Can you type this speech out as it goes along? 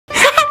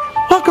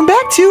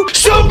back to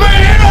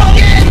Superhero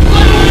Game.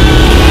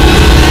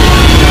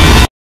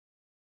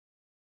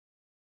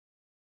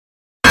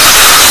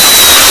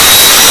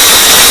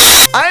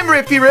 I'm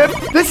Riffy Riff.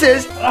 This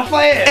is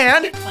RALPHY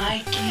and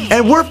Mikey.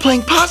 And we're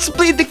playing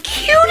possibly the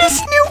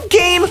cutest new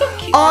game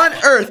on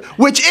Earth,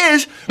 which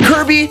is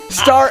Kirby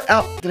Star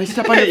Allies. Did I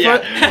step on your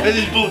foot? This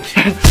is boot.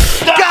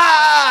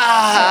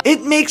 God!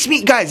 It makes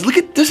me, guys, look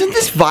at, doesn't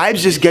this vibes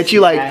just get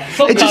you like,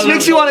 it just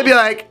makes you want to be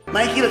like,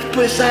 Mikey, let's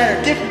put aside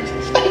our differences.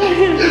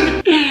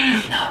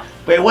 No.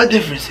 Wait, what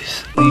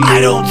differences? I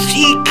don't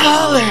see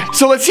color.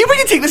 So let's see if we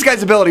can take this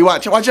guy's ability.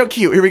 Watch how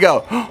cute. Here we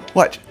go.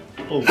 Watch.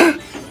 Oh.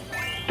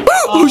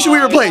 Who should we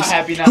replace?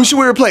 Who should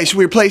we replace? Should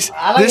we replace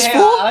this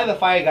fool? I like the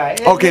fire guy.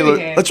 Okay, look,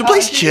 let's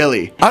replace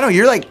Chili. I don't know,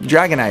 you're like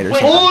Dragonite or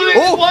something.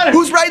 Oh,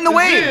 who's riding the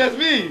wave? That's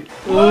me.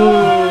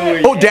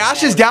 Oh,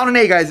 Dash is down an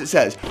A, guys, it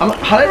says. How do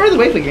I ride the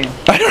wave again?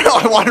 I don't know,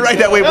 I want to ride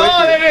that wave with you.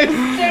 Oh, there it is.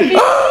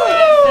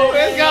 Oh,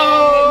 let's go.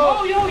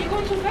 Oh, yo, you're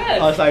going too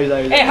fast. Oh, sorry.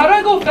 Hey, how do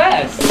I go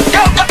fast?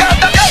 Go.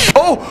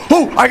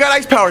 Oh, I got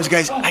ice powers,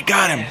 guys. I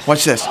got him.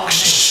 Watch this.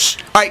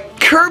 Alright,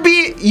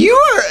 Kirby, you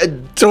are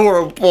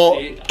adorable.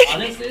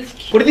 Honestly,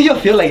 what do you think you'll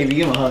feel like if you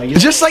give him a hug?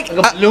 Just like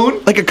a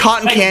balloon? Like a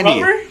cotton candy.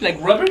 Rubber? Like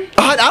rubber?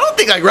 I don't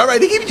think like rubber. I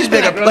think he would just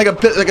be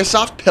like a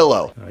soft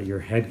pillow.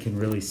 Your head can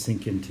really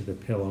sink into the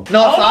pillow.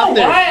 No, I don't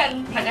know softer. why.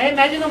 Like, I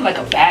imagine him like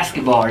a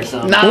basketball or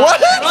something. Nah. What?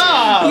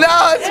 Nah.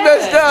 No, it's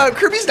messed up.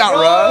 Kirby's not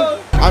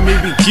rough. I may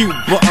be cute,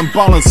 but I'm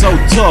ballin' so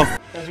tough.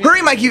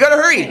 Hurry, Mike, you gotta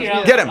hurry.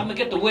 Get him. I'm gonna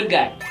get the wood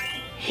guy.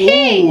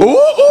 Ooh.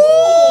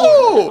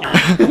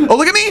 Oh,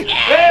 look at me.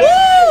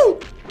 Woo!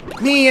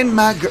 Me and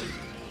my girl.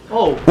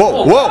 Oh.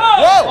 Whoa.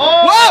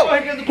 Oh,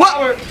 I get the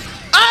power.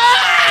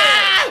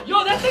 Ah!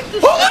 Yo, that's like the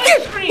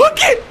Look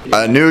it!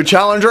 A new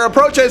challenger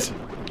approaches.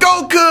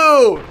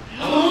 Goku!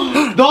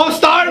 Don't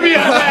start me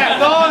on that.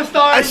 Don't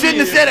start me. I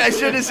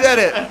shouldn't have said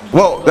it.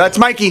 Whoa, that's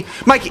Mikey.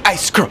 Mikey,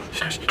 ice girl.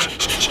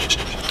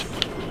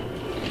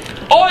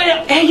 Oh,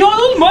 yeah. Hey, yo,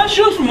 those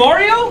mushrooms from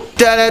Mario?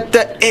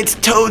 It's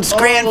Toad's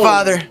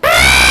grandfather.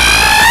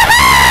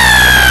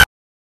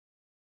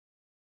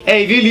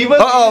 Hey, if you leave us,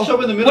 you show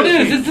up in the middle. What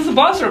is this? Is this a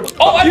boss or?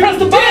 Oh, I pressed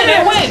the button.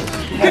 I win.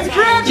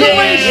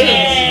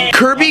 Congratulations.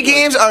 Kirby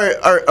games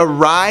are a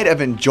ride of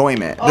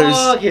enjoyment.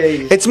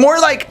 Okay. It's more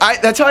like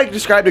that's how I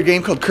described a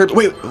game called Kirby.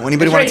 Wait,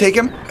 anybody want to take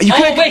him? You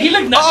oh, wait, he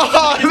looked nice.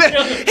 Oh, man.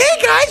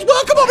 Hey guys,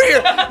 welcome over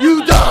here.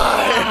 You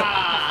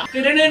die.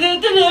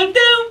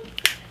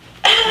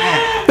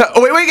 Oh,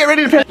 wait, get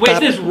ready to pick. Wait,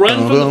 this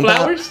run from the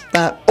flowers?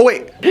 Oh,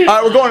 wait. All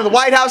right, we're going to the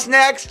White House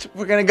next.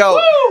 We're going to go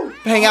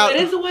hang out.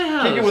 It is the White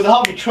House. Take it with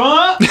help,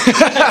 Trump.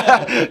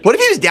 What if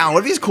he was down?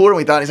 What if he's cooler than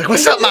we thought? He's like,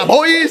 what's up, my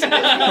boys?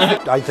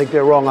 I think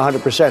they're wrong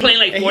 100%. Playing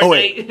like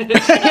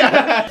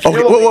Fortnite.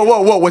 Okay,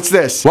 whoa, what's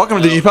this? Welcome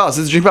to the Dream Palace.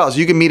 This is Dream Palace.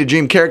 You can meet a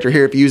dream character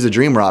here if you use the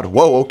Dream Rod.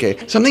 Whoa, okay.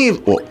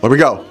 Whoa, there we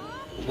go.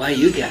 Why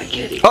you gotta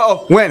get it?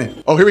 Uh-oh,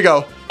 when? Oh, here we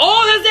go.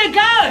 Oh, that's that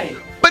guy.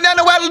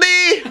 Banana Waddle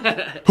Dee!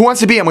 Who wants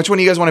to be him? Which one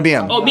do you guys want to be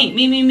him? Oh,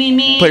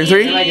 me. Player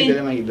 3? That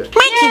might get good.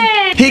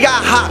 Mikey! He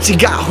got hops, he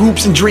got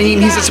hoops and dream.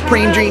 He's a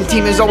supreme dream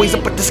team, is always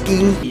up with the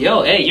scheme.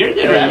 Yo, hey, you're a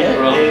good rapper,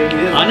 bro.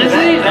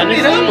 Honestly. Let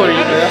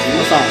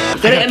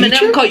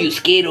Eminem call you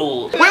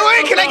Skittles.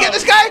 Wait, can I get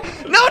this guy?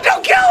 No,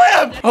 don't kill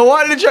him! I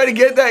wanted to try to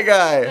get that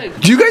guy.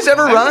 Do you guys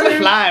ever run?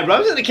 Fly, bro.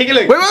 I'm just gonna kick it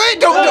like. Wait,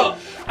 don't.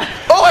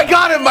 Oh, I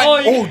got him,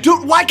 Mike. Oh,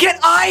 dude, why can't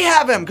I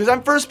have him? Because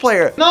I'm first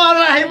player. No,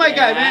 I hate my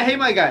guy, man. I hate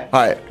my guy.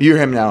 All right, you're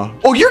him now.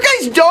 Oh, your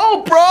guy's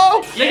dope,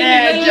 bro.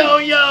 Yeah,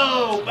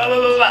 yo.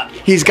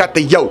 He's got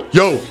the yo.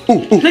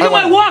 Look at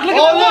my walk. Look at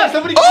my walk.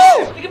 Somebody.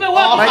 Oh! Look at my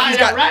walk. Mikey's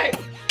got. Right.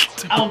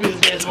 I don't be the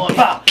best one.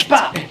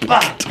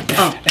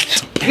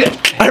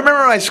 I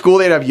remember in my school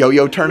they'd have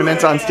yo-yo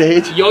tournaments on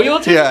stage. Yo-yo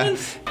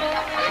tournaments?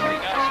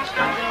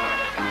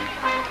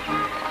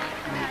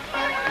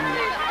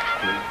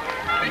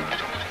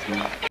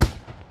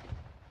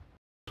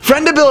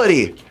 Friend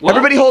ability. What?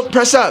 Everybody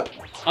press up.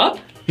 Up?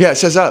 Yeah, it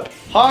says up.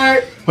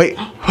 Heart. Wait.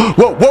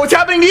 Whoa, what's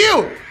happening to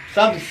you?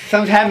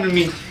 Something's happening to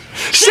me.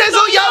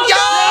 Sizzle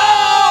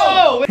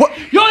yo-yo! What?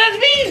 Yo, that's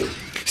me!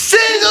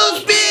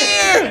 Sizzle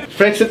spear!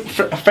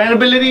 Friend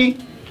ability.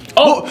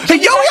 Oh, hey,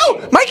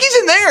 yo! Mikey's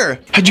in there.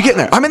 How'd you get in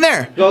there? I'm in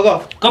there.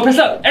 Go. Go press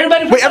up.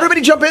 Everybody press Wait,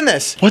 everybody jump in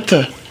this. What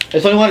the?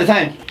 It's only one at a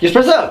time. Just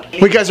press up.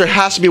 Wait, guys, there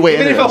has to be a way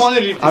in Even if I this.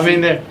 wanted to, I'm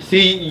in there.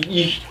 See,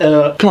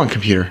 Come on,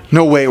 computer.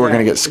 No way we're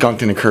gonna get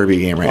skunked in a Kirby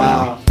game right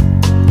now.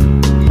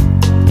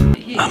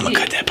 I'm gonna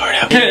cut that part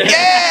out.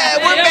 Yeah,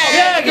 we're back.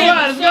 Yeah, come on,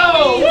 let's go.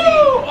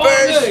 Woo.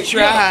 First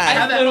try.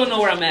 I still don't know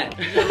where I'm at.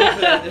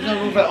 There's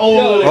no room for.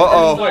 Oh.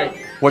 Uh-oh.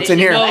 What's in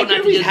here? I like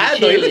his hat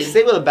though. He looks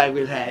sick with a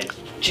backwards hat.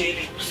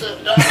 What's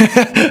up, dog?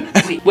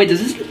 Wait,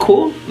 does this look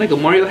cool? Like a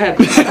Mario hat?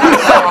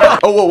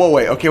 Oh, whoa,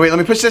 wait. Okay, wait, let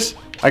me push this.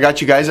 I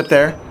got you guys up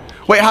there.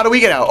 Wait, how do we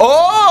get out?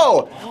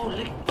 Oh!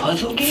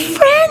 Puzzle game?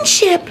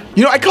 Friendship!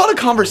 You know, I call it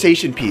a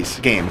conversation piece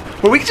game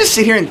where we can just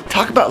sit here and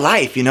talk about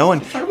life, you know,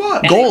 and talk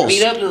about goals.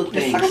 Beat up little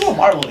things. Let's talk about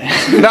Marvel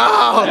then.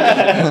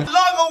 No!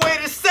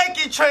 Long-awaited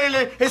second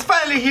trailer is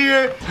finally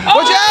here.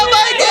 Watch out,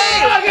 Mikey!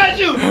 I got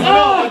you!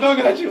 Oh, I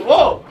got you.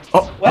 Whoa!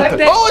 Oh, What it's a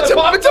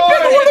big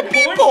horde of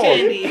people!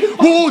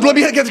 let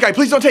me get this guy.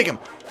 Please don't take him.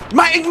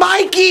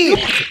 Mikey!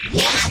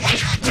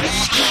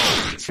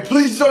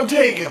 Please don't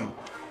take him.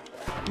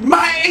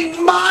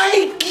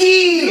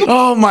 Mikey!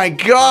 Oh my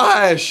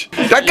gosh.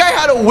 That guy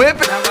had a whip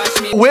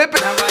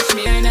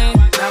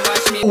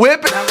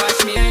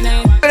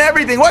and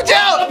everything. Watch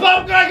out! The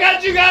popcorn, I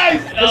got you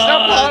guys!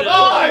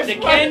 The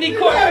candy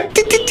corn.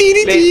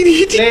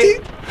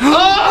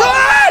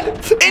 Run!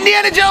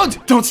 Indiana Jones!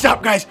 Don't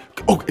stop, guys.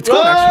 Oh, it's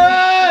going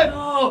actually.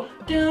 Oh,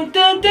 dun,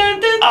 dun, dun,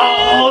 dun,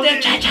 Oh,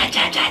 dun, cha, cha,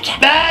 cha, cha, cha.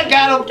 That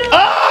got him.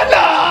 Oh,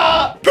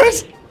 no!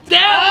 Press.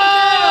 Down.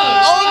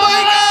 Oh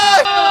my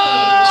god!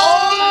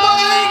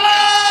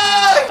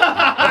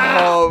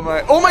 Oh my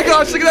god! Oh my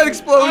gosh, look at that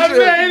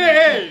explosion!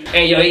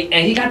 Hey, yo,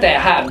 and he got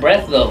that hot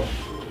breath though.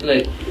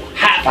 Look,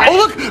 hot. Oh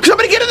look!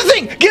 Somebody get in the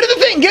thing! Get in the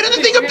thing! Get in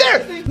the thing up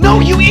there!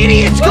 No, you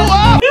idiots! Go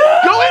up!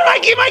 Go in,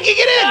 Mikey! Mikey,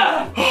 get in!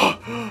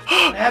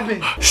 What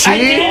happened?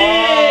 See?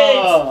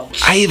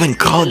 I even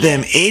called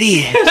them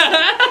idiots.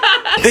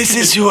 This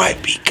is who I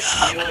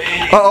become.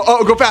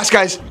 Oh, go fast,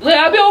 guys. Look,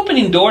 I've been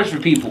opening doors for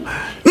people.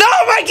 No,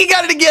 Mikey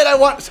got it again.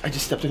 I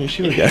just stepped in your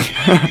shoe again.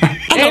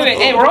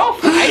 Hey, we're all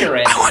fire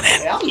right I want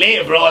in. I'm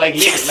lit, bro. Like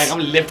I'm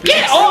lifting.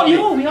 Yeah, oh,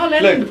 yo, we all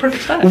landed in the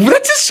perfect spot.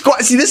 That's a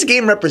squad. See, this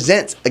game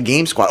represents a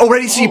game squad. Oh,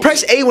 ready? So you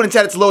press A when it's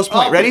at its lowest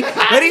point. Ready?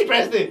 Ready?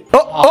 Pressed it.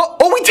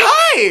 Oh, we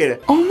tied.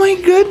 Oh my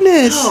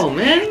goodness. Oh,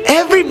 man.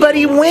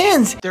 Everybody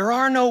wins. There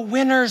are no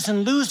winners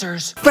and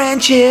losers.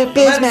 Friendship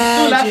is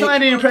magic. Last time I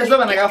didn't press up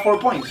and I got 4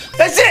 points.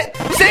 That's it.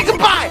 Say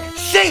goodbye.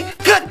 Say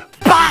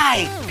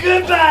goodbye.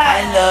 Goodbye.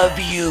 I love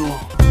you.